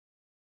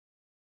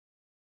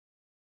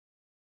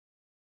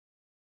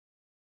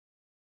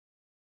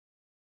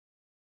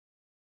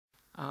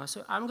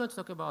So I'm going to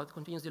talk about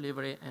continuous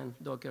delivery and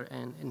Docker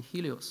and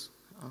Helios.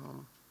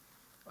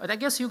 But I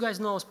guess you guys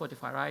know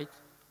Spotify, right?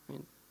 I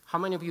mean, how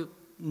many of you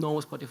know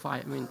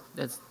Spotify? I mean,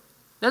 that's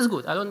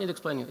good. I don't need to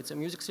explain it. It's a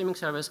music streaming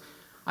service.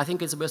 I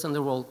think it's the best in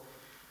the world.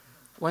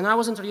 When I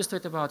was introduced to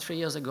it about 3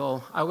 years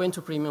ago, I went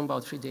to premium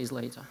about 3 days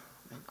later.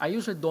 I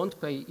usually don't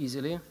pay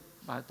easily,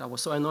 but I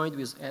was so annoyed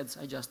with ads,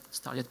 I just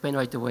started paying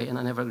right away, and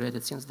I never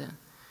regretted since then.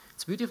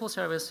 It's a beautiful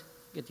service.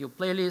 Get your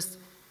playlist,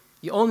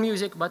 your own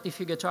music, but if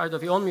you get tired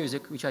of your own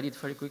music, which I did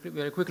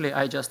very quickly,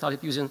 I just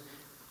started using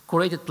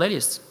curated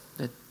playlists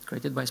that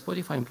created by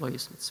Spotify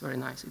employees. It's very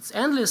nice. It's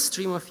endless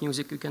stream of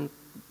music. You can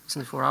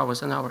listen for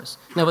hours and hours.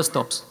 Never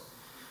stops.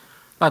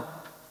 But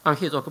I'm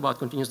here to talk about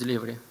continuous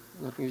delivery,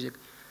 not music.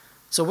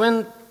 So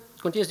when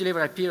continuous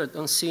delivery appeared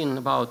on scene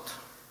about,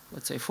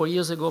 let's say, 4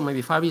 years ago,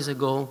 maybe 5 years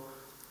ago,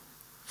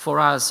 for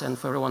us and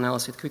for everyone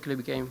else, it quickly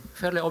became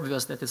fairly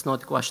obvious that it's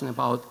not a question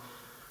about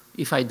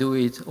if I do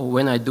it, or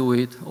when I do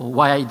it, or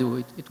why I do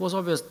it. It was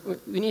obvious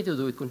we need to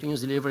do it,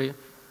 continuous delivery.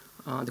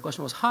 The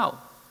question was how?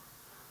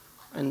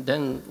 And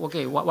then,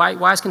 okay, why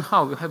asking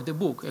how? You have the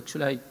book.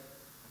 Actually, I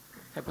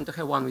happen to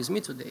have one with me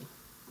today,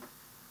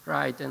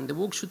 right? And the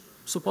book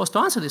supposed to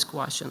answer this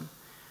question.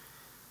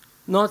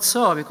 Not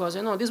so, because,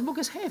 you know, this book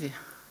is heavy.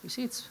 You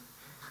see,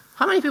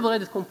 how many people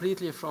read it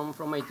completely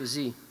from A to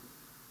Z?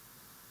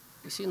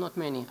 You see, not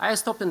many. I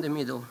stopped in the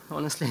middle,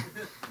 honestly.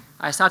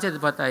 I started,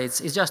 but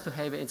it's just too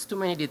heavy. It's too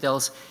many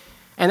details.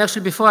 And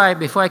actually, before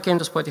I came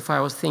to Spotify,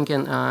 I was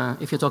thinking,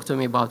 if you talk to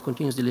me about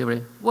continuous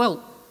delivery,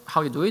 well,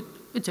 how you do it?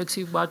 It takes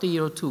you about a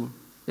year or two.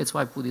 That's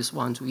why I put this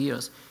 1, 2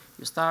 years.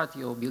 You start,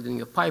 you're building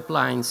your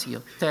pipelines,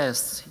 your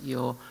tests,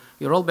 your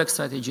rollback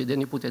strategy,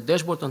 then you put a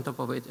dashboard on top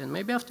of it, and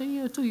maybe after a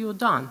year or two, you're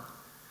done.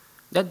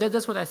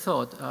 That's what I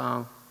thought.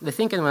 The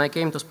thinking when I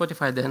came to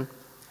Spotify then,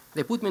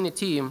 they put me in a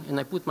team, and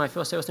I put my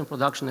first service in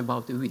production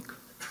about a week.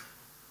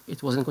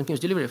 It was in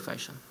continuous delivery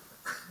fashion.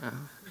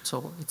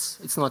 So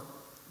it's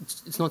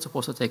not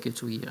supposed to take you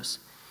 2 years.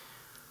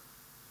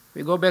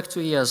 We go back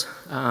 2 years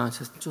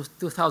to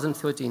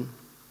 2013.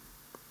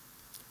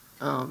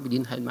 We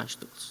didn't have much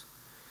tools.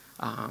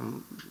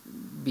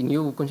 We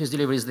knew continuous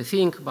delivery is the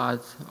thing,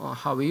 but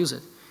how we use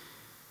it.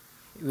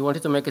 We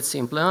wanted to make it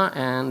simpler,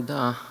 and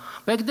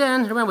back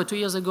then, remember 2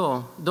 years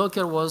ago,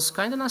 Docker was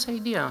kind of a nice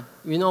idea.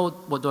 We know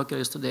what Docker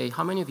is today.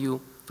 How many of you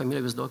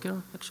familiar with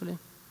Docker, actually?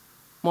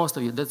 Most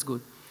of you, that's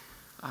good.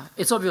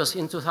 It's obvious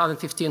in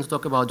 2015 to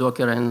talk about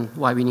Docker and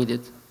why we need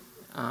it.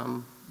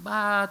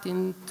 But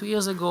 2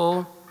 years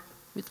ago,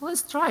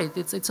 let's try it.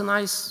 It's a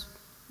nice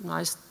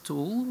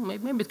tool.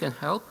 Maybe it can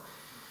help.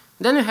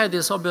 Then we had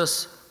this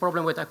obvious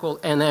problem, what I call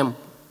NM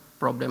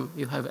problem.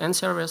 You have N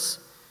services,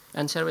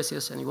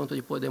 and you want to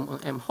deploy them on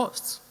M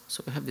hosts.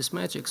 So you have this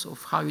matrix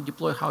of how you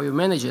deploy, how you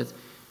manage it.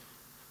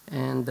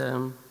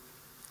 And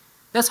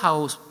that's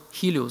how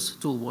Helios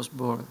tool was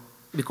born.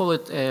 We call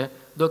it a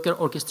Docker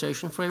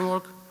orchestration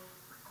framework.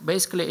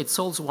 Basically, it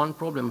solves one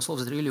problem,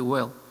 solves it really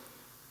well.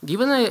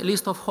 Given a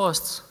list of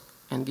hosts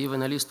and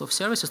given a list of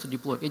services to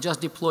deploy, it just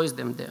deploys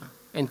them there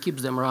and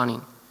keeps them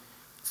running.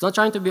 It's not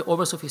trying to be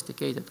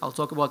over-sophisticated. I'll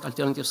talk about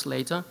alternatives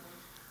later,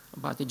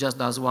 but it just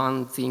does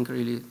one thing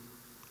really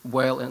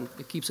well, and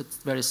it keeps it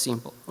very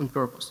simple on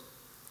purpose.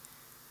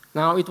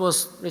 Now, it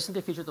was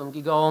recently featured on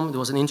GigaOM. There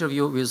was an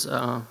interview with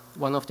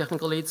one of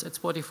technical leads at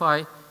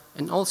Spotify.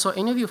 And also,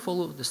 any of you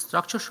follow the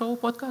Structure Show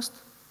podcast?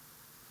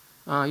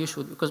 You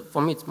should, because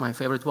for me, it's my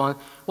favorite one.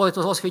 Well, it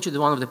was also featured in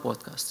one of the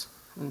podcasts.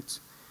 And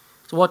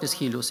so what is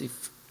Helios?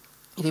 If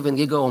even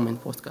GigaOM and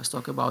podcast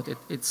talk about it,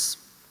 it's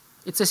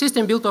a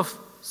system built of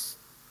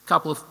a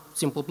couple of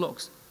simple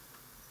blocks.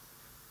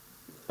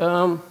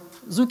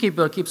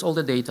 Zookeeper keeps all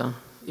the data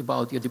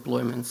about your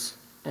deployments.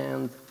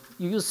 And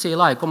you use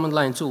CLI, command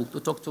line tool, to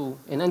talk to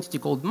an entity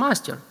called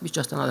master, which is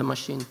just another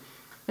machine.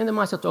 And the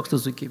master talks to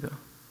Zookeeper.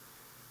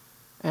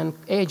 And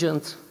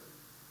agent,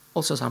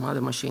 also some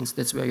other machines,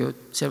 that's where your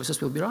services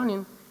will be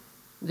running,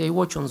 they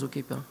watch on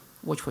Zookeeper,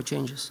 watch for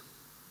changes.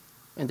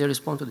 And they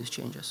respond to these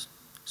changes.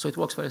 So it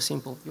works very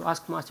simple. You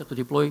ask master to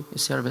deploy a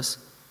service.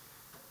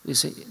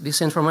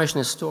 This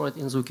information is stored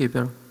in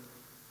Zookeeper,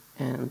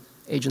 and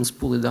agents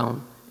pull it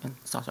down and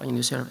start running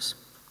the service.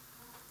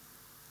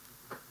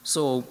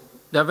 So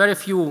there are very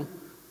few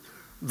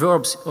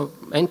verbs or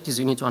entities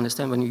you need to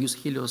understand when you use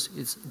Helios.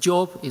 Its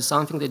job is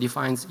something that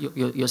defines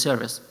your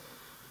service.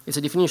 It's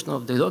a definition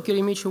of the Docker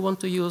image you want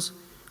to use,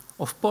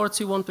 of ports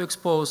you want to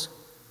expose,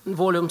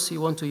 volumes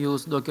you want to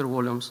use, Docker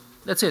volumes.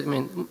 That's it. I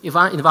mean,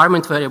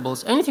 environment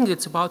variables, anything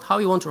that's about how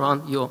you want to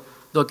run your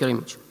Docker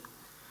image.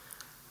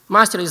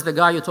 Master is the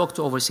guy you talk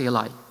to over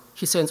CLI.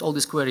 He sends all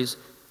these queries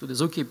to the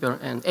Zookeeper,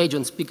 and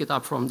agents pick it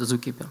up from the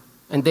Zookeeper.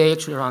 And they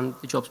actually run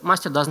the jobs.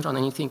 Master doesn't run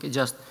anything. It's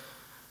just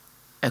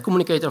a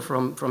communicator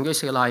from your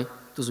CLI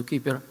to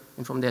Zookeeper,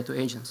 and from there to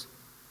agents.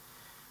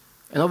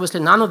 And obviously,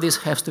 none of this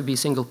has to be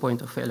single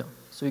point of failure.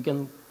 So you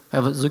can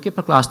have a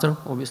Zookeeper cluster.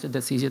 Obviously,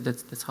 that's easy.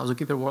 That's how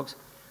Zookeeper works.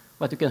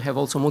 But you can have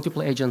also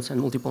multiple agents and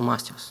multiple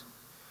masters.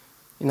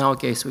 In our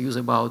case, we use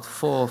about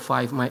 4 or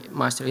 5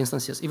 master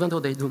instances, even though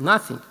they do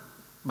nothing,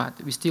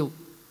 but we still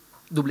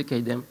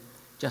duplicate them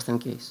just in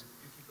case.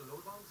 You keep the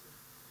load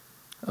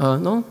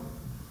balancer? No.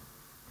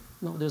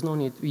 No, there's no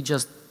need. We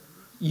just,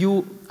 we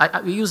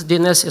use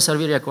DNS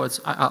SRV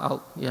records.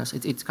 Yes,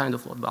 it's kind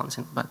of load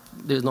balancing, but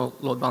there's no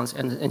load balance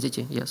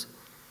entity, yes.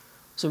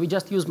 So we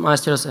just use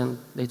masters and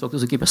they talk to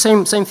the keeper.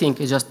 Same thing,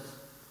 it's just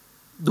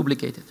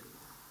duplicated.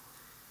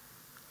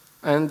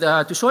 And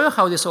to show you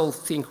how this whole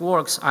thing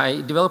works,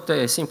 I developed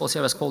a simple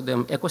service called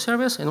the echo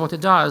service. And what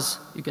it does,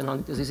 you can run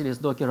it as easily as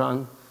docker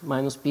run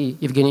 -p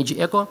Evgeny G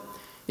echo.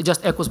 It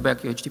just echoes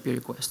back your HTTP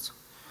requests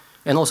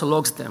and also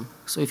logs them.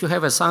 So if you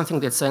have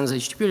something that sends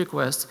HTTP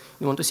requests,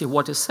 you want to see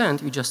what is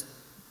sent, you just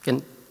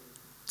can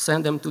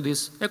send them to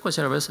this echo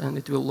service and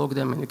it will log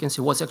them and you can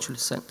see what's actually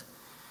sent.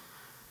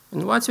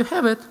 And once you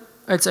have it,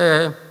 it's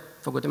a,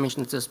 forgot to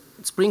mention, it's a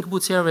Spring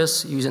Boot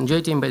service using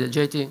JT, embedded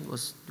JT. It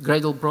was a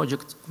Gradle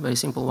project, very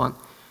simple one.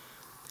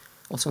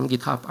 Also on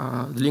GitHub,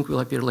 the link will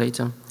appear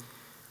later.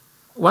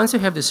 Once you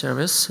have the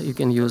service, you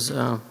can use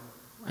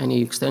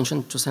any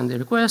extension to send the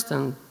request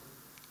and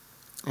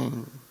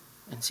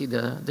see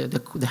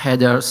the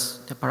headers,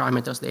 the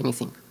parameters,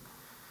 anything.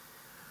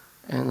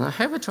 And I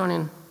have it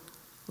running.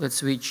 Let's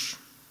switch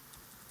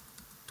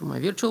to my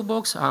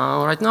VirtualBox.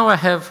 Right now I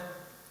have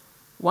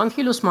one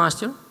Helios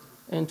master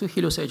and 2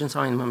 Helios agents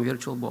running in my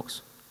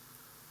VirtualBox.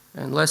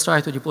 And let's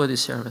try to deploy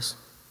this service.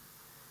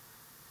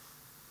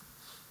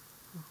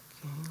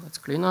 Okay, let's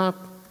clean up.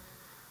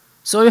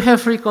 So you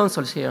have 3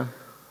 consoles here.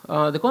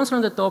 The console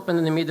on the top and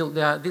in the middle,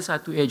 these are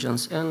 2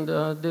 agents. And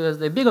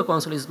the bigger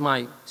console is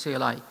my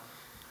CLI.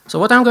 So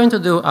what I'm going to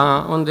do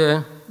on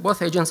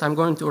both agents, I'm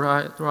going to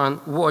run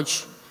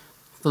watch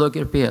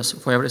Docker PS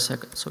for every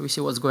second. So we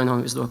see what's going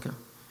on with Docker.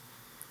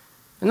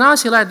 And now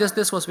CLI, this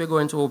is what we're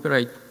going to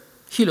operate.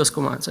 Helios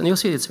commands, and you'll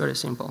see it's very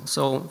simple.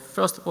 So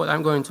first what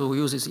I'm going to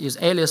use is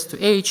alias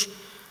to H,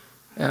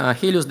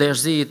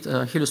 Helios-Z,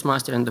 Helios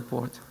master and the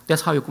port.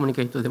 That's how you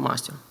communicate to the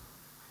master.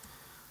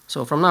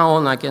 So from now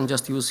on, I can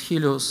just use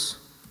Helios,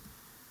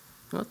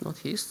 not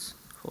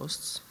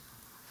hosts.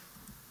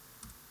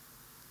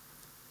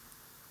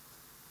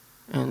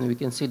 And we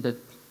can see that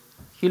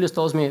Helios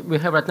tells me we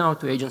have right now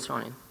 2 agents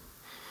running.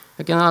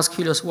 I can ask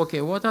Helios, okay,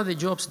 what are the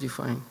jobs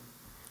defined?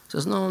 It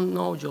says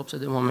no jobs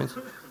at the moment.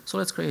 So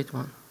let's create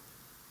one.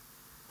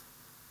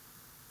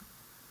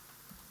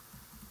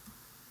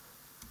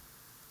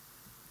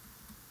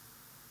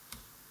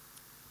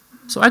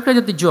 So I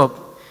created the job.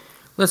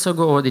 Let's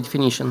go over the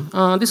definition.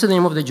 This is the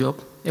name of the job,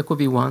 echo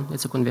v1,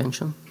 it's a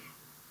convention.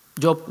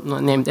 Job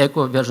named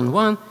echo version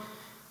 1.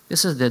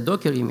 This is the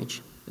Docker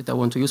image that I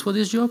want to use for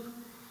this job.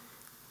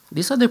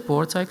 These are the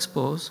ports I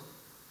expose.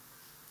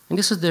 And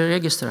this is the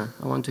register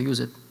I want to use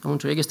it. I want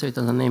to register it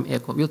as the name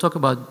echo. We'll talk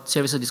about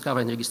services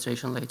discovery and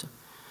registration later.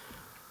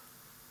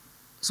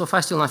 So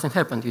far still nothing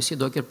happened. You see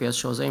Docker PS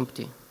shows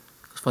empty.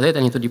 For that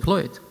I need to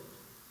deploy it.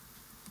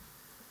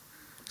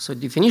 So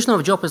definition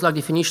of job is like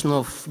definition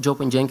of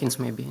job in Jenkins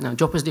maybe. Now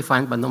job is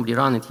defined but nobody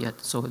ran it yet.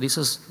 So this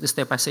is the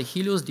step I say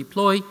Helios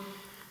deploy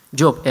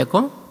job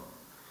echo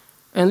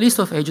and list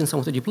of agents I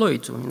want to deploy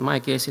it to. In my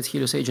case it's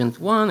Helios agent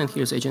 1 and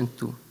Helios agent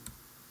 2.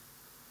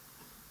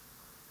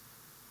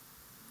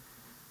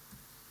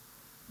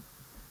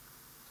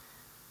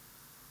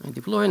 I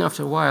deploy and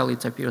after a while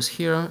it appears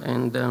here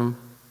and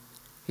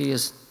here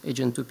is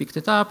agent 2 picked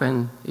it up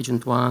and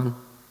agent 1,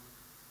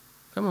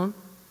 come on.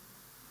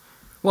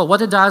 Well,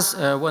 what it does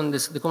when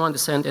the command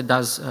is sent, it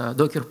does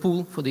Docker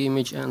pull for the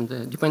image, and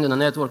depending on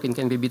the network, it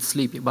can be a bit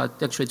sleepy,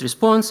 but actually it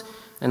responds,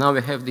 and now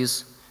we have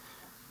this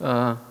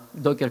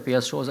Docker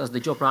PS shows us the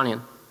job running.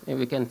 And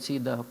we can see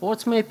the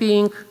ports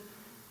mapping,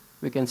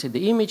 we can see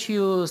the image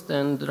used,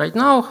 and right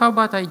now, how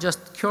about I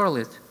just curl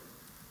it?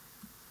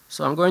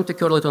 So I'm going to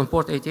curl it on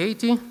port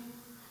 8080.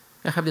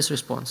 I have this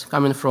response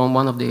coming from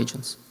one of the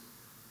agents.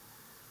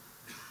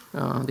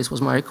 This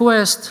was my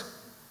request.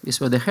 These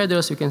were the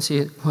headers. You can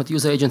see what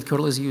user agent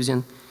curl is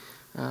using,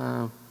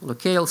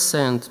 locale,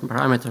 send,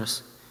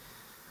 parameters.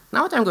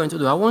 Now what I'm going to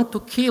do, I want to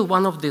kill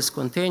one of these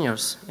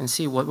containers and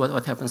see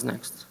what happens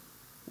next.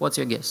 What's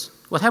your guess?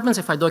 What happens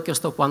if I Docker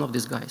stop one of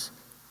these guys?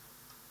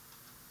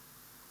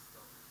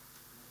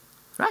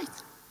 Right,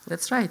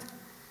 that's right.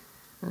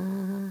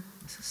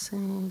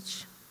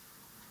 SSH.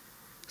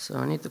 So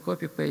I need to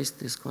copy paste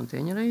this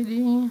container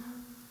ID.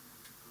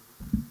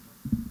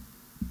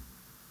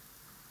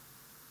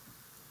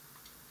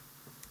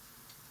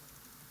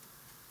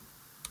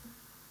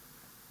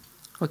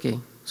 Okay,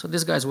 so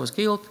this guy was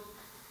killed.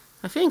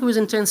 I think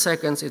within 10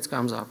 seconds it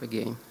comes up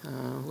again.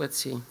 Let's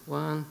see,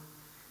 1,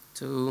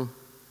 2,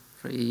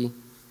 3,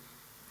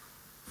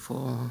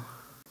 4,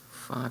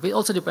 5. It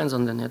also depends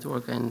on the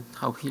network and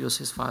how Helios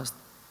is fast.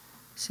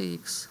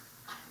 6,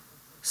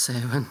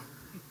 7.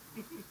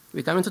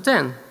 We're coming to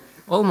 10,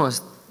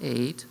 almost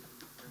 8.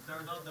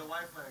 Turned on the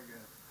Wi-Fi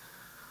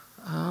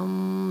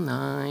again.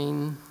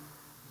 9.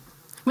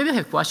 Maybe I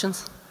have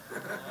questions.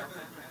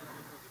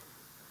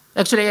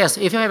 Actually, yes,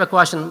 if you have a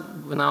question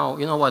now,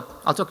 you know what,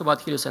 I'll talk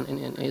about Helios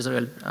in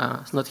Israel.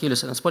 It's not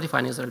Helios and Spotify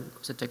in Israel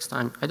because it takes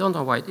time. I don't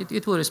know why,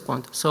 it will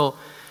respond. So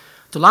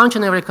to launch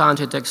in every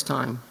country takes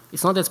time.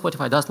 It's not that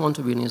Spotify doesn't want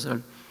to be in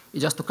Israel.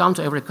 Just to come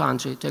to every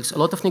country, it takes a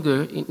lot of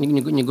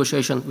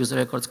negotiation with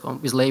records,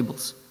 with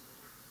labels.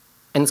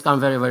 And it's come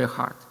very, very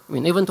hard. I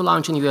mean, even to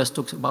launch in the US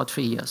took about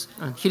 3 years.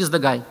 And here's the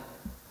guy.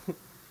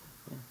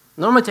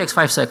 Normally it takes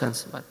 5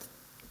 seconds, but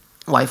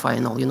Wi-Fi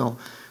and all, you know.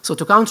 So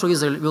to come through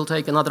Israel will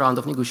take another round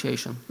of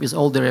negotiation with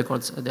all the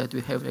records that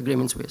we have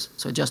agreements with.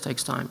 So it just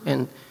takes time.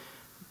 And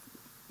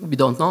we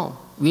don't know.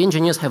 We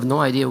engineers have no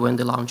idea when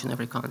they launch in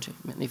every country.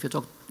 I mean,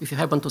 if you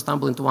happen to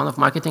stumble into one of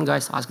marketing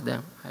guys, ask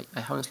them.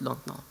 I honestly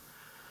don't know.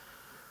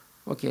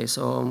 Okay,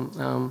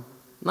 so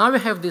now we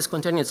have this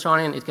container, it's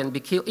running, it can be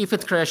killed. If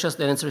it crashes,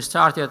 then it's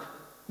restarted,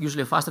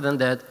 usually faster than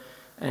that,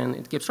 and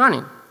it keeps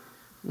running.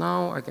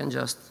 Now I can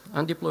just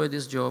undeploy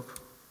this job,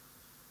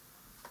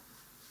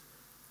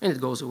 and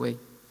it goes away.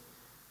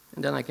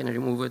 And then I can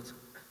remove it.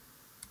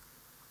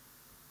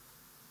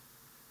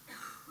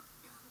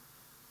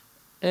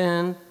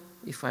 And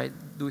if I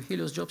do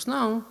Helios jobs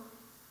now,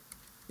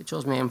 it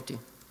shows me empty.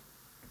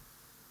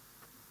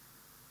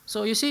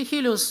 So you see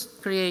Helios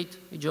create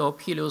a job,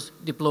 Helios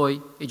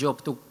deploy a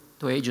job to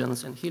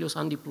agents, and Helios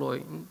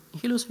undeploy, and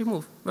Helios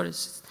remove. Very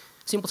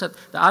simple set.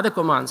 The other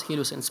commands,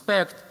 Helios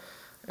inspect.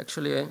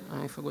 Actually,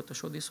 I forgot to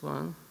show this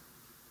one.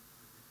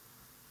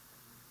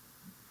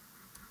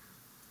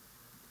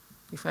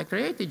 If I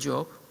create a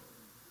job,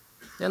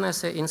 then I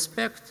say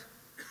inspect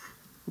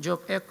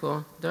job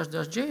echo dash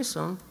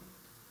JSON.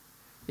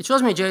 It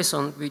shows me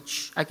JSON,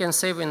 which I can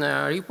save in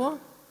a repo,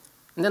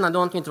 and then I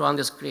don't need to run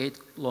this create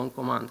long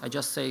command. I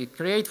just say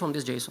create from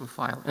this JSON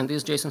file, and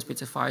this JSON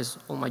specifies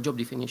all my job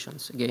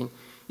definitions. Again,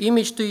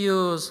 image to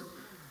use,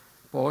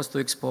 pose to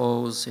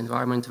expose,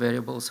 environment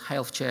variables,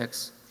 health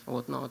checks,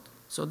 whatnot.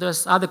 So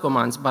there's other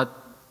commands, but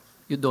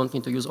you don't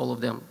need to use all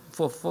of them.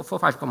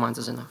 5 commands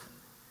is enough.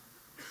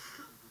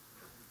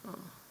 How do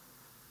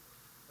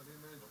you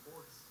manage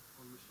ports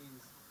on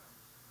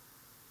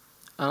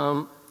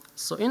machines?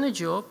 So in a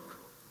job,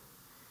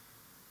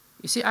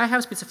 you see, I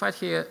have specified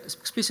here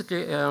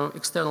explicitly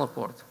external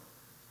port.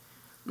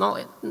 Now,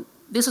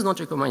 this is not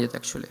recommended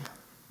actually,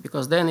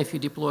 because then if you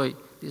deploy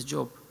this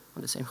job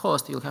on the same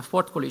host, you'll have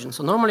port collision.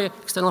 So normally,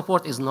 external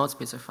port is not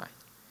specified.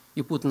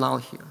 You put null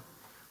here.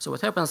 So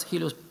what happens,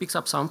 Helios picks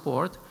up some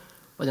port,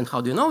 but then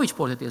how do you know which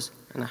port it is?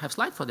 And I have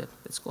slide for that.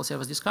 It's called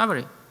service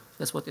discovery.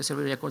 That's what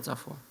SRV records are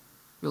for.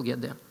 We'll get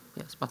there,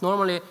 yes. But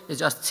normally, it's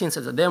just since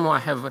it's a demo,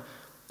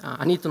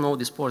 I need to know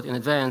this port in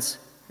advance.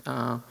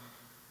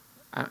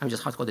 I'm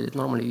just hard-coded it.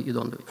 Normally, you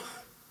don't do it.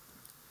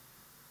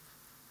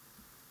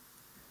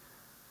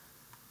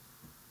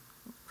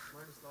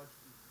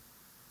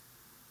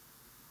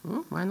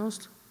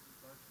 Minus?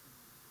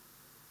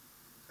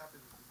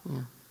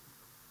 Yeah.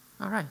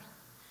 All right.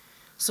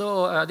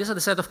 So these are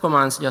the set of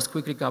commands. Just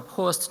quick recap.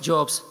 Host,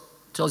 jobs,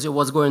 tells you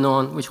what's going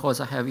on, which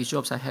hosts I have, which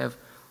jobs I have.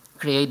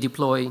 Create,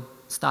 deploy,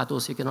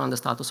 status. You can run the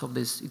status of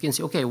this. You can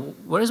see, OK,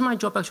 where is my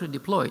job actually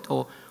deployed?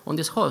 Or on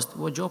this host,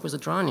 what job is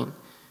it running?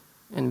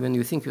 And when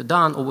you think you're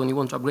done, or when you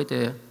want to upgrade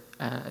a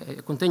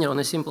container on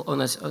a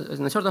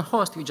certain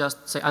host, you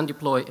just say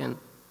undeploy and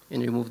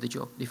remove the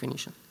job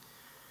definition.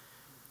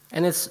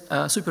 And it's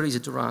super easy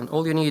to run.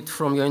 All you need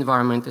from your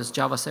environment is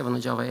Java 7 or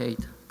Java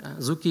 8,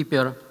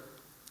 Zookeeper,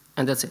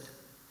 and that's it.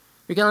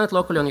 You can run it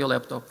locally on your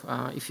laptop.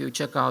 If you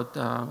check out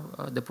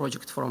the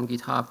project from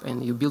GitHub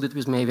and you build it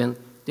with Maven,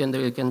 then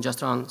there you can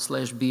just run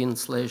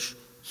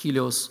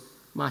 /bin/Helios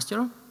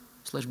master,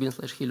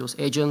 /bin/Helios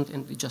agent,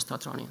 and it just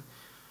starts running.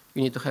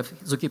 You need to have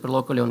Zookeeper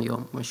locally on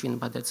your machine,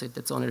 but that's it.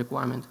 That's the only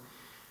requirement.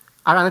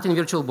 I run it in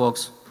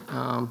VirtualBox.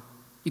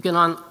 You can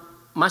run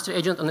master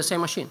agent on the same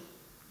machine.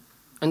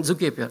 And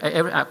Zookeeper,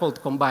 I call it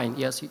combined,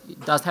 yes.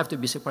 It does have to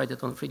be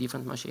separated on 3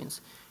 different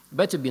machines.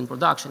 Better be in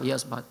production,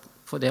 yes, but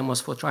for demos,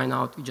 for trying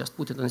out, you just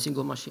put it on a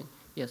single machine.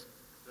 Yes?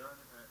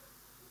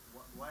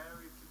 Why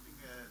are you keeping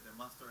the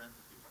master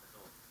entity at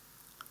all?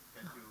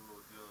 Can't you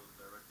deal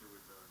directly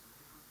with the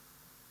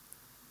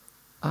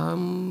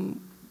Zookeeper?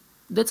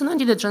 That's an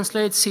entity that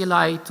translates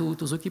CLI to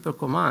Zookeeper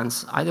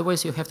commands.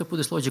 Otherwise, you have to put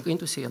this logic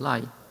into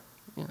CLI.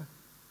 Yeah.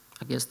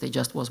 I guess they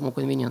just was more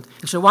convenient.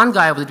 Actually, one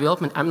guy of the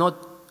development, I'm not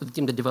the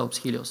team that develops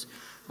Helios,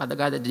 but the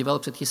guy that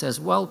develops it, he says,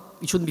 well,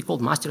 it shouldn't be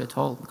called master at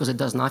all because it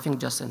does nothing,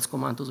 just sends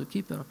command to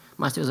Zookeeper.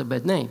 Master is a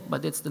bad name,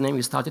 but that's the name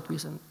we started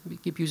with, and we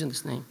keep using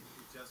this name.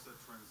 It's just a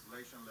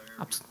translation layer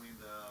between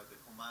the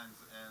commands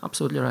and...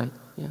 Absolutely right,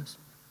 yes.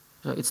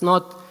 So it's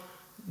not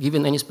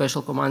given any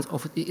special commands.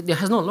 It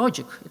has no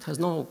logic. It has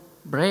no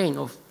brain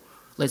of,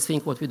 let's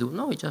think what we do.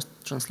 No, it's just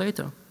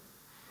translator.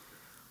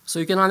 So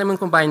you can run them in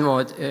combined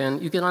mode,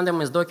 and you can run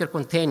them as Docker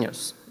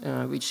containers,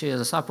 which is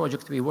a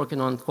sub-project we're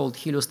working on called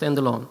Helios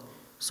Standalone.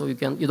 So you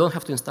don't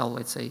have to install,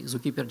 let's say,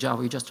 Zookeeper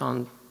Java. You just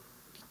run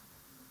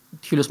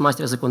Helios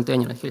Master as a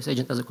container, and Helios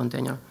Agent as a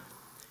container.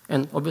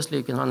 And obviously,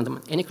 you can run them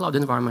in any cloud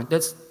environment.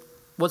 That's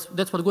what's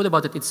good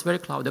about it. It's very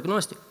cloud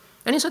agnostic.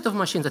 Any set of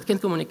machines that can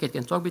communicate,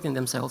 can talk between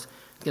themselves,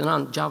 can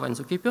run Java and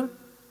Zookeeper,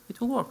 it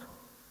will work.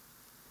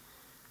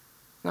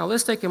 Now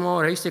let's take a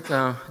more realistic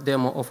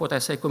demo of what I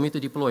say commit to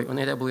deploy on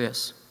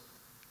AWS.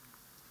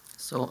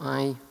 So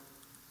I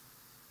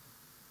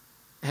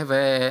have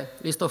a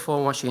list of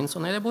 4 machines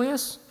on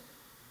AWS.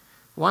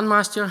 one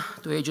master,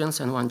 two agents,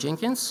 and one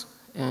Jenkins.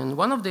 And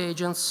one of the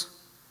agents,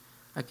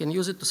 I can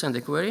use it to send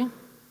a query.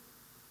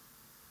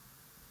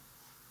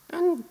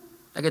 And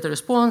I get a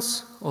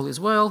response, all is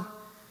well.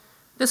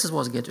 This is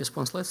what's get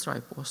response. Let's try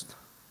post.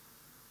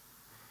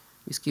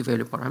 With key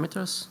value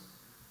parameters.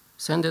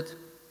 Send it.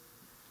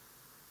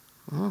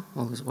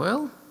 All is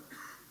well.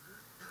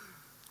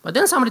 But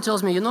then somebody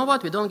tells me, you know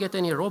what, we don't get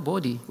any raw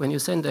body. When you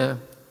send a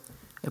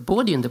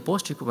body in the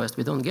post request,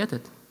 we don't get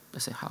it. I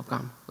say, how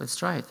come? Let's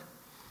try it.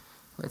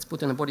 Let's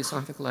put in the body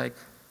something like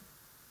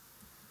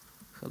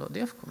hello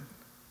devcon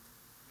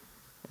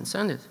and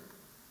send it.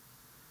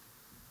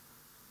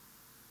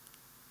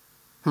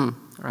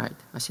 Right,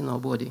 I see no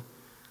body.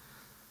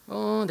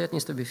 Oh, that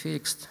needs to be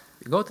fixed.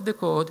 We go to the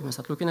code, we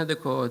start looking at the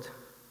code,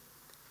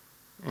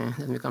 and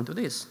then we come to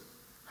this.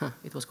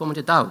 It was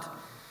commented out,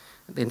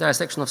 the entire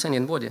section of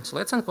sending body. So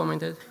let's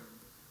uncomment it,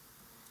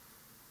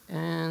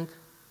 and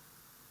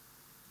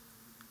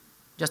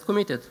just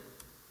commit it.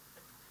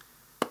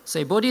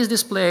 Say body is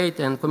displayed,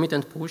 and commit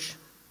and push.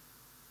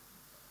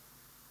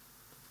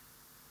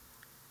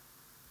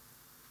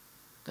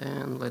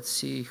 Then let's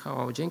see how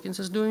our Jenkins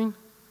is doing.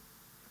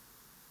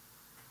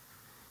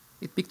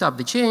 It picked up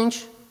the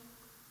change.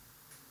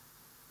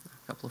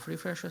 A couple of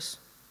refreshes.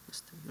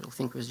 Just a little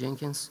thing with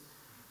Jenkins.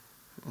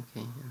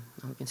 Okay,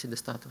 now we can see the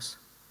status.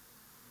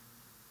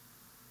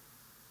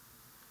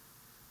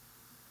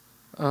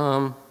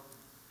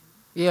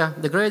 Yeah,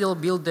 the Gradle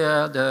built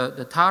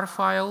the tar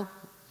file,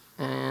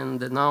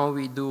 and now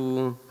we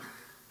do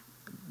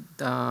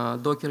the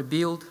Docker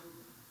build.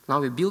 Now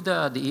we build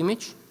the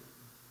image.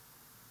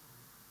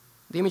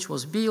 The image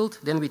was built,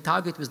 then we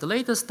tag it with the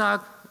latest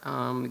tag.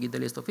 We get the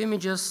list of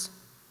images,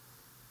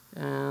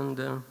 and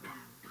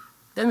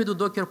then we do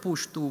Docker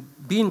push to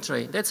bin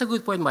tray. That's a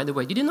good point, by the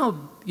way. Did you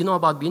know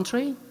about bin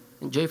tray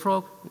and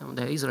JFrog?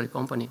 The Israeli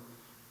company.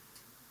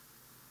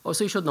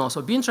 Also, you should know.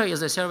 So bin tray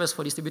is a service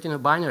for distributing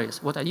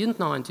binaries. What I didn't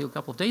know until a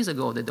couple of days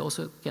ago, that they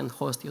also can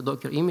host your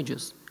Docker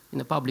images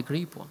in a public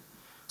repo.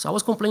 So I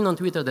was complaining on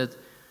Twitter that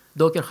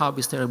Docker Hub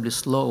is terribly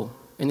slow,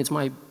 and it's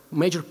my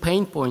major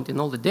pain point in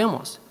all the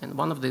demos. And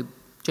one of the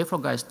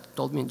JFrog guys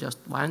told me, just,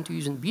 why aren't you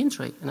using bin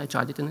tray? And I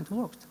tried it and it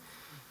worked.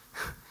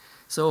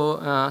 So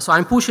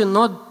I'm pushing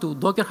not to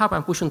Docker Hub,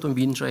 I'm pushing to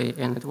bin tray,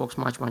 and it works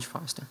much, much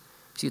faster.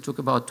 See, it took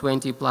about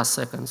 20 plus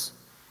seconds.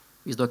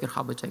 With Docker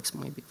Hub, it takes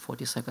maybe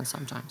 40 seconds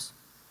sometimes.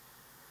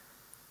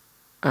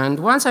 And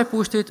once I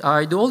pushed it,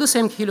 I do all the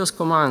same Helios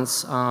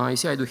commands. You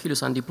see, I do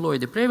Helios undeploy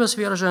the previous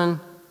version.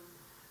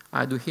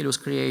 I do Helios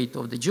create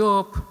of the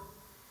job.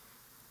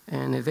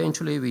 And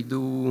eventually we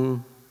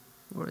do,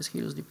 where is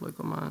Helios deploy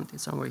command?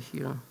 It's somewhere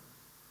here.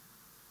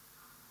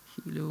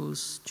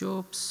 Helios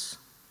jobs,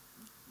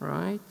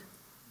 right?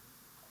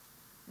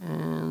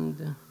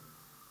 And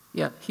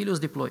yeah, Helios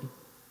deploy.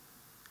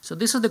 So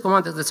this is the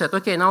command that said,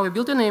 okay, now we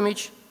built an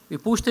image, we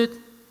pushed it,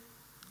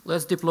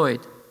 let's deploy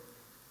it.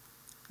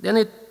 Then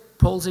it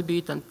polls a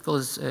bit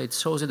because it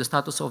shows you the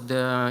status of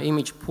the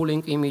image,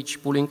 pulling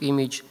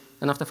image,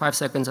 and after 5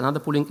 seconds, another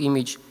pulling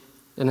image,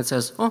 then it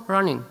says, oh,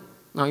 running.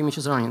 Now image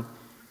is running.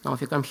 Now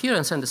if you come here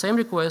and send the same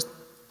request,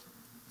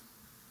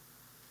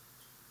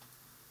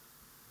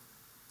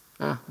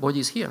 body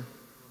is here.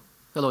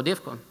 Hello,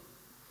 devcon.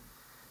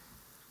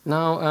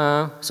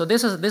 Now, so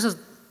this is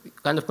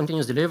kind of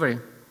continuous delivery.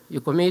 You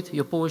commit,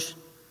 you push,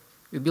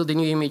 we build a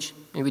new image,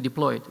 and we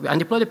deploy it. We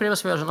undeploy the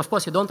previous version. Of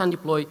course, you don't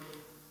undeploy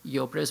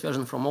your previous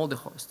version from all the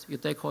hosts. You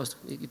take host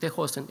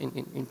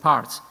in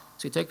parts.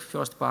 So you take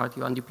first part,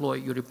 you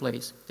undeploy, you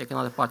replace. Take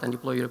another part,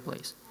 undeploy, you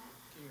replace.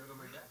 Can you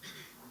automate that?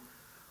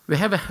 We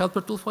have a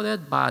helper tool for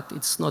that, but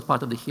it's not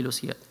part of the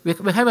Helios yet. We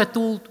have a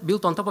tool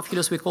built on top of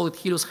Helios, we call it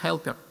Helios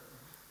helper,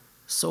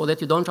 so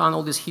that you don't run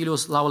all these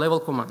Helios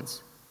low-level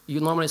commands. You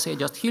normally say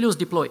just Helios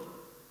deploy,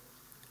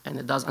 and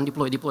it does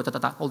undeploy, deploy,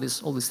 all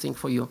these things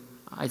for you.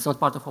 It's not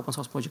part of open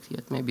source project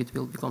yet. Maybe it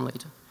will become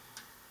later.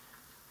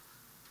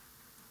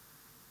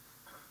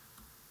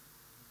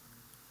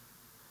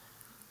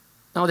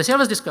 Now the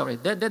service discovery,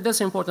 that's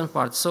the important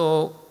part.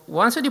 So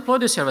once you deploy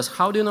the service,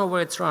 how do you know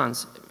where it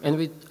runs?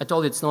 And I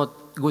told you it's not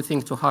a good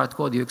thing to hard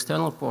code your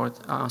external port.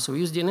 So we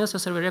use DNS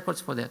SRV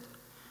records for that.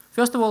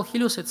 First of all,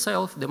 Helios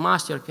itself, the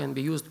master, can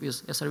be used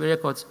with SRV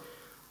records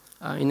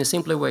in a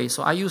simpler way.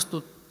 So I used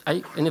to,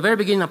 in the very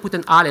beginning, I put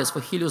an alias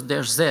for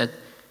Helios-Z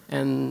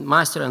and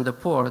master and the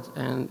port.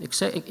 And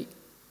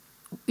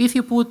if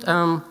you put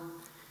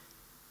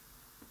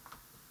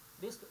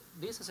this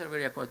SRV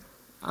record,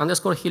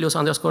 _ Helios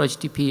 _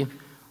 HTTP,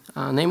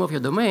 name of your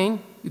domain,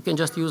 you can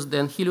just use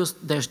then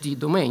Helios-D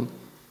domain.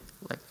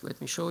 Like,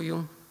 let me show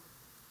you.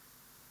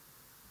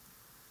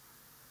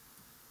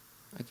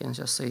 I can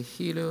just say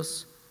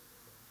Helios-D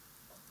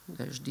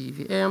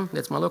VM,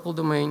 that's my local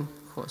domain,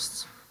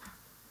 hosts.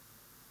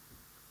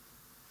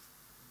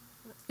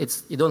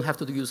 You don't have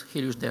to use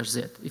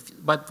Helios-Z,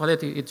 but for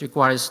that it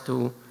requires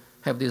to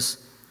have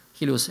this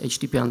Helios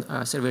HTTP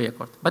and server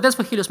record. But that's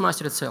for Helios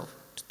master itself,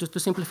 to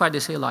simplify the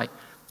CLI.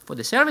 For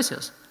the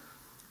services,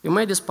 we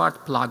made this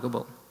part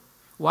pluggable.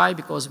 Why?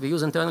 Because we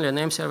use internally a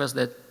name service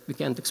that we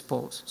can't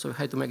expose. So we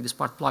had to make this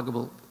part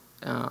pluggable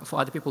for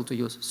other people to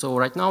use. So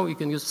right now you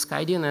can use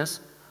SkyDNS.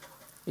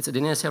 It's a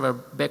DNS server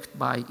backed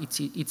by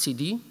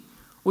etcd.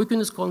 Or you can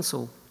use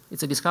Console.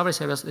 It's a discovery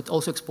service that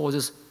also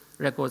exposes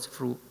records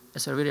through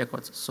SRV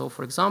records. So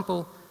for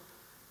example,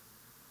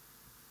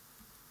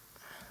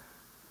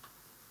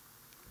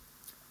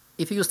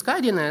 if you use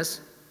SkyDNS,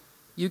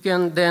 you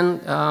can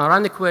then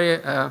run the query,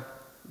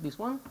 this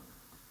one,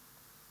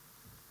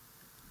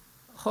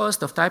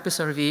 host of type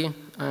SRV,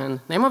 and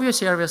name of your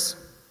service,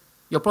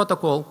 your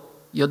protocol,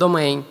 your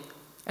domain,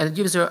 and it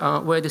gives you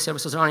where the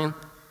service is running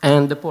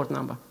and the port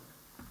number.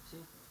 See?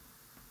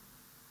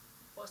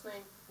 Host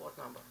name, port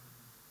number.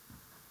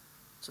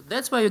 So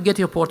that's why you get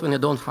your port when you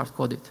don't hard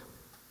code it.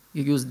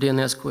 You use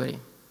DNS query.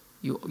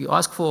 You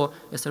ask for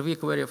a SRV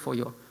query for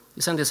you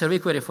send a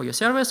SRV query for your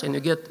service, and you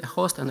get a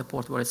host and a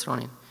port where it's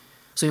running.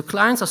 So your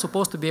clients are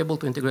supposed to be able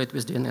to integrate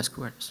with DNS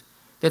queries.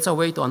 That's a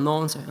way to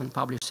announce and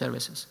publish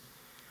services.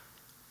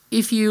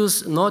 If you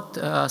use not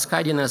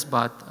SkyDNS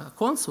but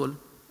Console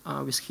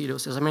with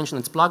Helios, as I mentioned,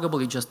 it's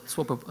pluggable. You just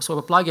swap a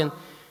plugin.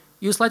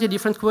 Use slightly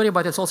different query,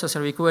 but it's also a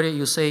SRV query.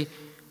 You say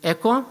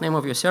echo, name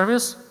of your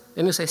service.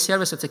 Then you say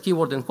service, it's a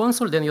keyword in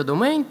Console, then your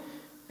domain,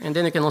 and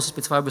then you can also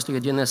specify obviously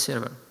your DNS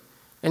server.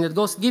 And it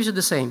gives you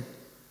the same.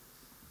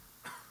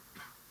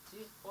 See,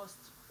 host,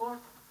 port.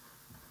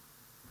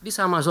 These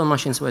are Amazon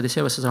machines where the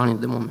service is running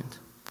at the moment.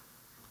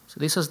 So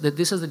this is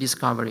the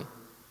discovery.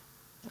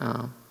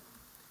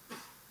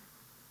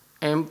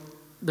 And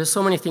there's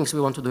so many things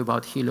we want to do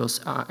about Helios.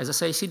 As I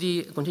say,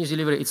 CD, continuous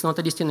delivery, it's not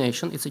a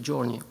destination, it's a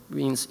journey. It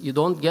means you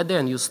don't get there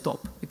and you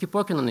stop. You keep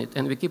working on it,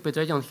 and we keep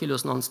iterating on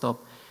Helios non-stop.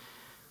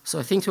 So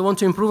I think we want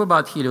to improve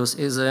about Helios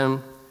is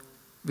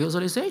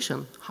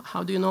visualization.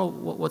 How do you know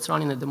what's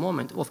running at the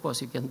moment? Of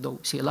course, you can do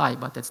CLI,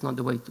 but that's not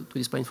the way to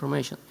display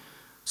information.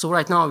 So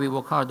right now, we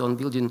work hard on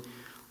building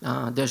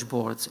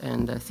dashboards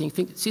and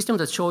systems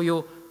that show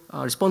you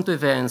respond to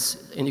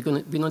events, and you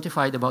can be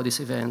notified about these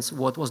events,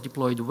 what was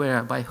deployed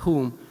where, by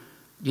whom.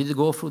 Did it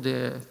go through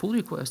the pull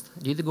request?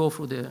 Did it go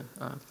through the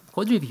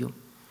code review?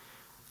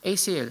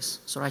 ACLs.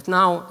 So right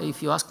now,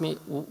 if you ask me,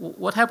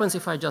 what happens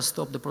if I just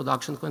stop the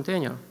production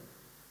container?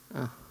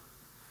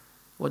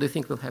 What do you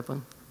think will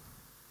happen?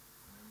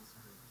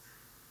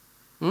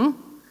 Well,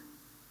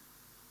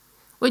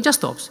 it just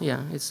stops.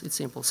 Yeah, it's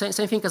simple.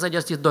 Same thing as I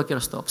just did Docker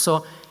stop.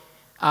 So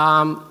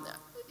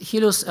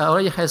Helios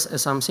already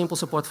has some simple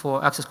support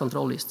for access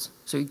control lists.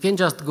 So you can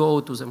just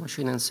go to the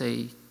machine and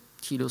say,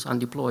 Helios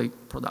undeploy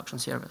production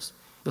service.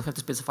 You'll have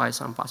to specify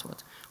some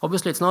password.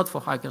 Obviously, it's not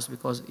for hackers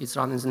because it's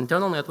run in an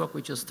internal network,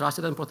 which is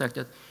trusted and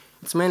protected.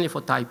 It's mainly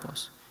for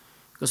typos.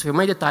 Because if you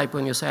made a typo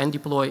and you say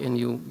undeploy and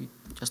you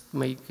just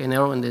make an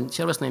error in the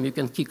service name, you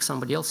can kick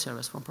somebody else's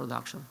service from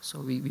production. So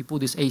we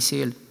put this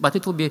ACL, but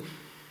it will be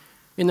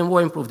in a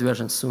more improved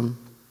version soon.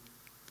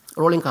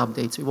 Rolling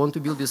updates. We want to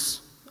build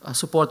this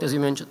support, as you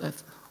mentioned. I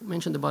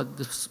mentioned about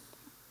this.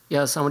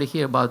 Yeah, somebody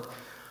here about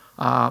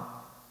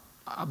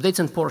updates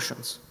and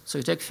portions. So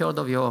you take a third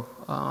of your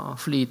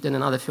fleet, then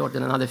another third,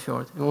 then another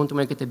third. We want to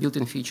make it a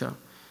built-in feature.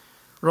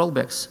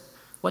 Rollbacks.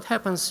 What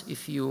happens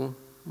if you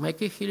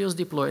make a Helios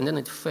deploy and then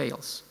it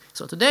fails?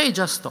 So today it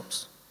just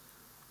stops.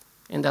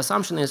 And the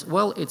assumption is,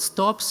 well, it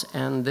stops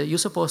and you're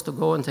supposed to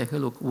go and say, hey,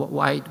 look,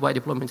 why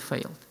deployment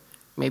failed?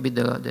 Maybe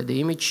the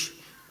image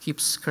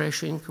keeps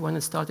crashing when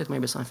it started,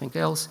 maybe something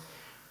else.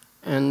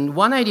 And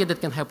one idea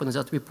that can happen is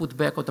that we put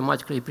back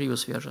automatically a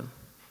previous version,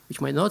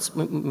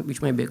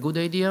 which may be a good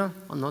idea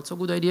or not so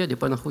good idea,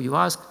 depending on who you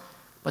ask,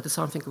 but it's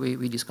something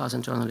we discuss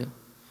internally.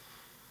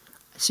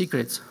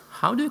 Secrets.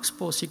 How do you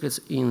expose secrets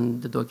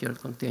in the Docker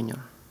container?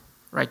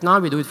 Right now,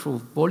 we do it through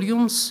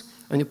volumes,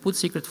 and we put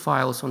secret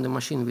files on the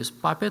machine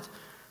with Puppet,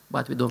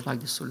 but we don't like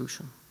this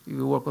solution.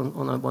 We work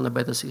on a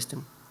better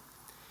system.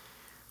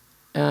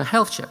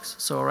 Health checks.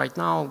 So right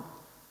now,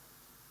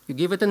 you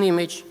give it an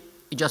image,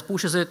 it just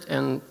pushes it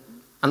and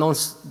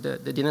announces the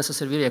DNS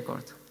SRV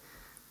record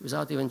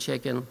without even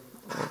checking,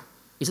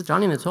 is it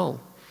running at all?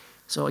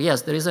 So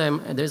yes, there is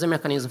a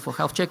mechanism for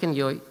health checking.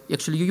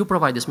 Actually, you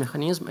provide this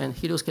mechanism, and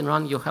Helios can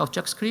run your health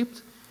check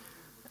script.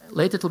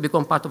 Later, it will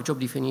become part of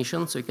job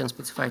definition, so you can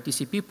specify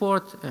TCP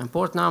port,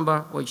 port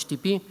number, or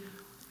HTTP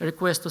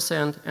request to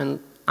send. And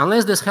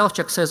unless this health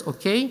check says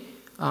OK,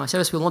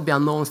 service will not be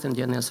announced in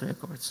DNS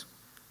records.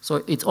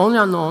 So it's only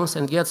announced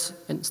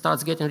and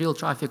starts getting real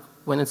traffic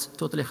when it's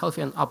totally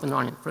healthy and up and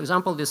running. For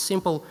example, this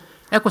simple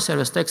echo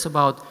service takes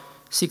about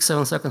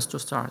 6-7 seconds to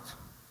start.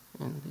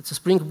 And it's a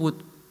Spring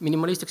Boot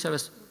minimalistic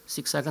service,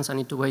 6 seconds. I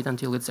need to wait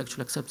until it's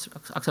actually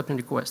accepting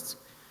requests.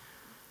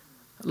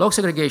 Log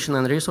segregation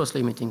and resource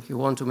limiting. You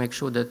want to make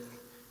sure that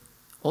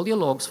all your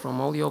logs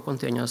from all your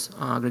containers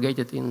are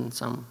aggregated in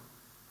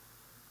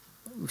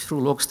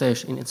through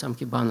Logstash in some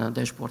Kibana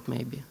dashboard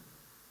maybe,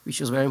 which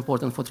is very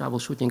important for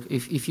troubleshooting.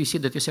 If you see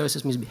that your service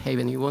is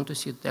misbehaving, you want to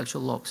see the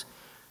actual logs.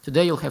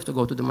 Today, you'll have to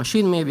go to the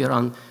machine, maybe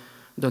run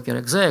Docker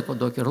exec or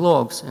Docker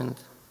logs. And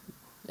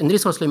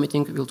resource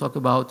limiting, we'll talk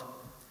about,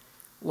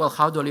 well,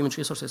 how do I limit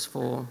resources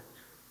for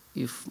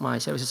if my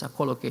services are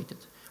co-located.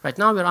 Right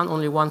now, we run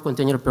only one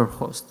container per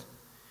host.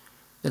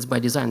 That's by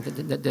design.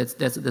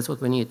 That's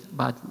what we need.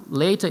 But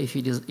later, if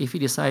you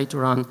decide to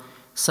run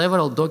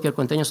several Docker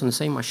containers on the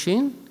same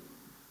machine,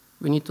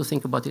 we need to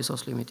think about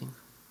resource limiting.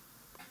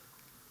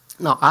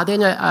 Now, are there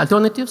any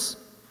alternatives?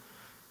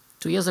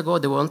 2 years ago,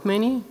 there weren't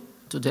many.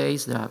 Today,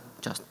 there are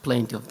just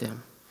plenty of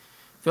them.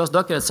 First,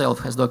 Docker itself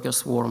has Docker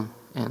Swarm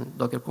and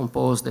Docker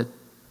Compose that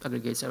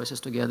aggregate services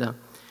together.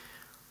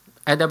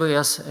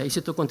 AWS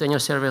EC2 Container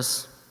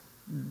Service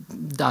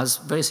does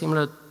very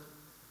similar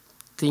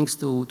things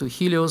to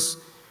Helios.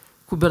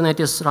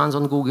 Kubernetes runs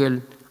on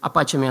Google,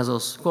 Apache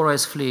Mesos,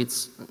 CoreOS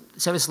Fleets,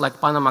 services like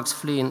Panamax,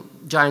 Flynn,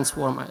 Giant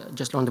Swarm. I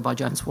just learned about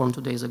Giant Swarm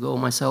 2 days ago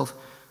myself.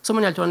 So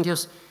many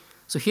alternatives.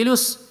 So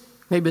Helios,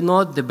 maybe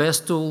not the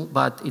best tool,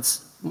 but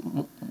it's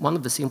one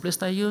of the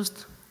simplest I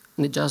used.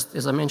 And it just,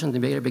 as I mentioned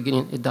in the very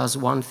beginning, it does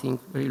one thing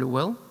really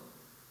well.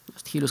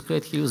 Just Helios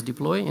create, Helios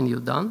deploy, and you're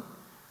done.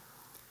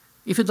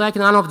 If you'd like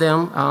none of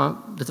them,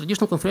 the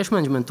traditional configuration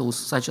management tools,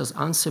 such as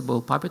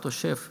Ansible, Puppet, or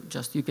Chef,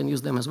 just you can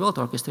use them as well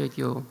to orchestrate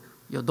your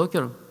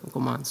Docker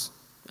commands.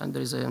 And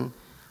there is an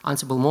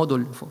Ansible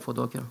module for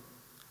Docker.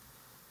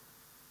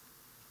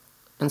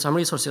 And some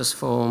resources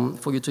for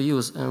you to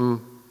use.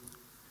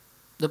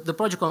 The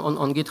project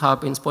on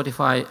GitHub in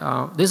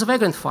Spotify, there's a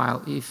Vagrant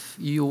file. If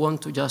you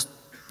want to just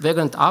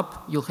Vagrant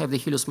up, you'll have the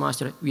Helios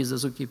master with the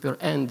zookeeper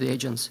and the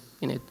agents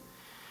in it.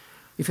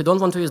 If you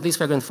don't want to use this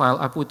Vagrant file,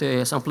 I put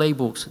some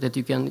playbooks that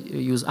you can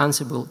use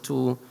Ansible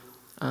to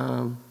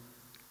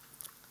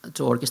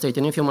orchestrate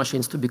any of your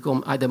machines to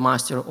become either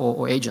master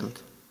or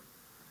agent.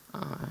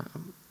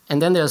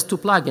 And then there's 2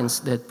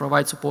 plugins that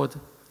provide support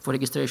for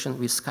registration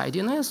with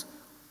SkyDNS,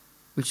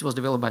 which was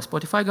developed by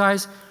Spotify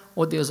guys,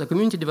 or there's a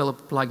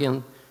community-developed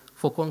plugin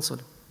for console,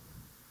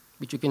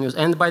 which you can use.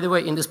 And by the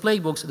way, in this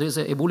playbooks, there's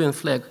a Boolean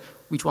flag,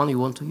 which one you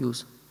want to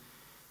use.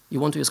 You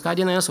want to use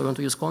SkyDNS or you want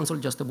to use console,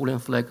 just a Boolean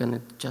flag, and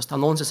it just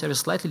announces service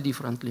slightly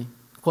differently.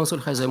 Console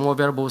has a more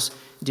verbose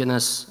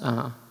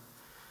DNS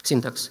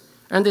syntax.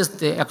 And there's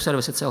the app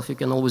service itself. You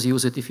can always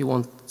use it if you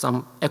want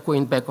some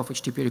echoing back of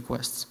HTTP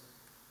requests.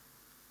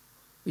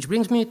 Which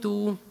brings me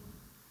to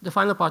the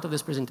final part of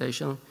this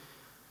presentation.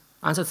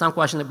 I answered some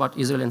questions about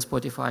Israel and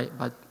Spotify,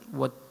 but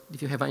what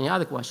if you have any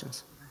other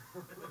questions?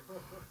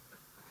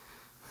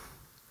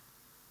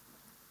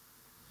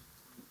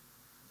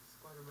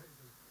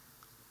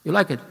 You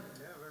like it?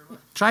 Yeah, very much.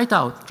 Try it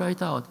out, try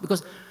it out.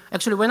 Because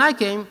actually when I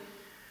came,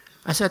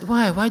 I said,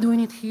 why do we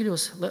need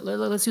Helios?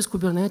 Let's use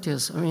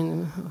Kubernetes. I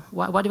mean,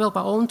 why develop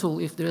our own tool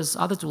if there's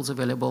other tools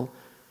available?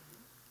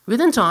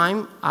 Within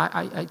time,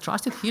 I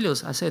trusted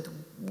Helios. I said,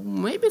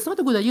 maybe it's not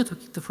a good idea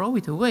to throw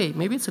it away.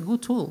 Maybe it's a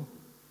good tool.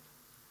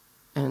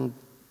 And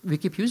we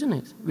keep using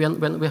it. We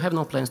have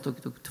no plans to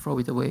throw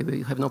it away.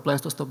 We have no plans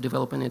to stop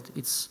developing it.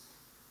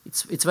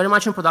 It's very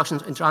much in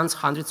production. It runs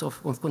hundreds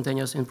of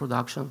containers in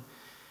production.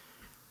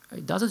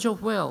 It does the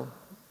job well.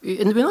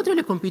 And we're not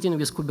really competing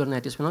with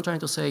Kubernetes. We're not trying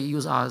to say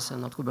use us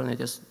and not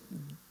Kubernetes.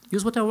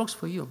 Use whatever works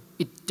for you.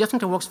 It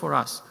definitely works for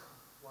us.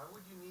 Why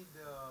would you need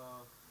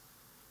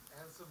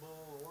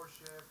Ansible or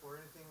Chef or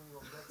anything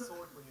of that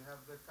sort when you have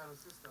that kind of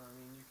system? I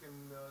mean, you can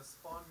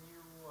spawn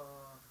new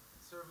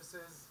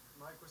services,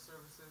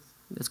 microservices.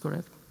 That's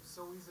correct.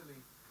 So easily.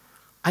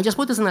 I just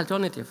put it as an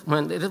alternative.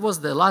 That was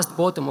the last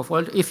bottom of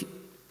all.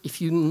 If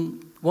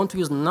you want to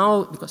use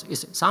now,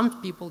 because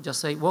some people just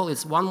say, well,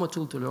 it's one more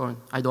tool to learn.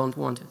 I don't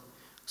want it.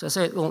 So I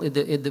say, well,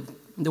 in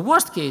the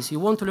worst case, you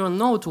want to learn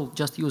no tool,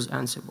 just use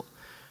Ansible.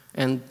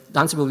 And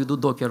Ansible will do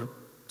Docker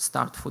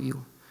start for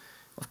you.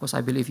 Of course,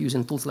 I believe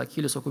using tools like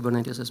Helios or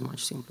Kubernetes is a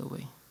much simpler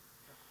way.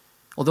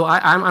 Although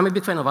I'm a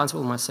big fan of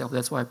Ansible myself.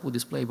 That's why I put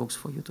these playbooks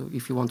for you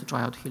if you want to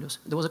try out Helios.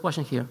 There was a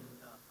question here.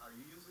 Are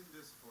you using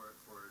this for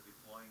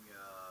deploying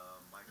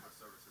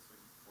microservices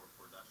for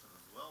production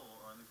as well,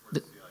 or only for the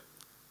CI?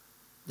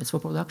 That's for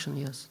production,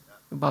 yes.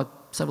 Yeah. About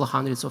several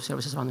hundreds of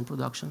services run in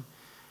production.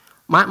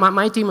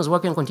 My team is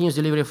working on continuous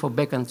delivery for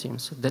backend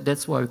teams.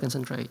 That's where we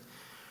concentrate.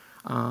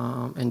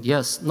 And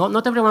yes,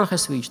 not everyone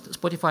has switched.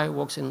 Spotify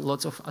works in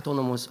lots of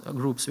autonomous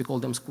groups. We call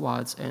them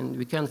squads. And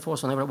we can't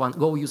force on everyone,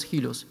 go use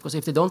Helios. Because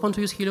if they don't want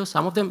to use Helios,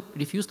 some of them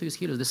refuse to use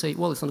Helios. They say,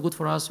 well, it's not good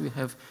for us. We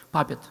have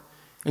Puppet.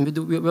 And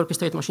we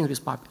orchestrate machines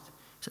with Puppet.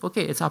 So,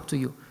 OK, it's up to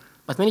you.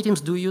 But many teams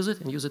do use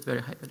it and use it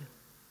very happily.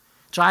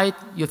 Try it.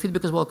 Your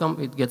feedback is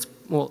welcome. It gets,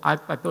 well, I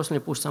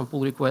personally push some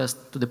pull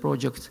requests to the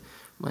project,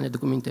 my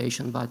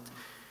documentation. But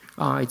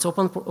it's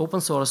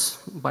open source,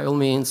 by all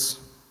means.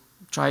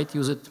 Try it,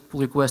 use it, pull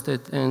request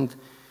it. And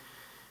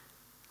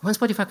when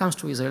Spotify comes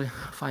to Israel,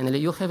 finally,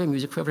 you'll have a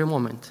music for every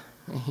moment.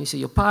 You see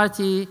your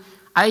party.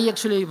 I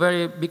actually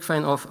very big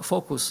fan of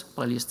focus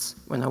playlists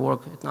when I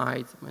work at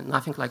night.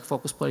 Nothing like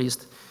focus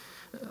playlist,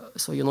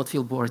 so you not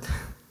feel bored.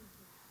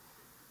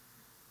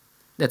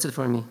 That's it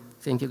for me.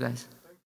 Thank you, guys.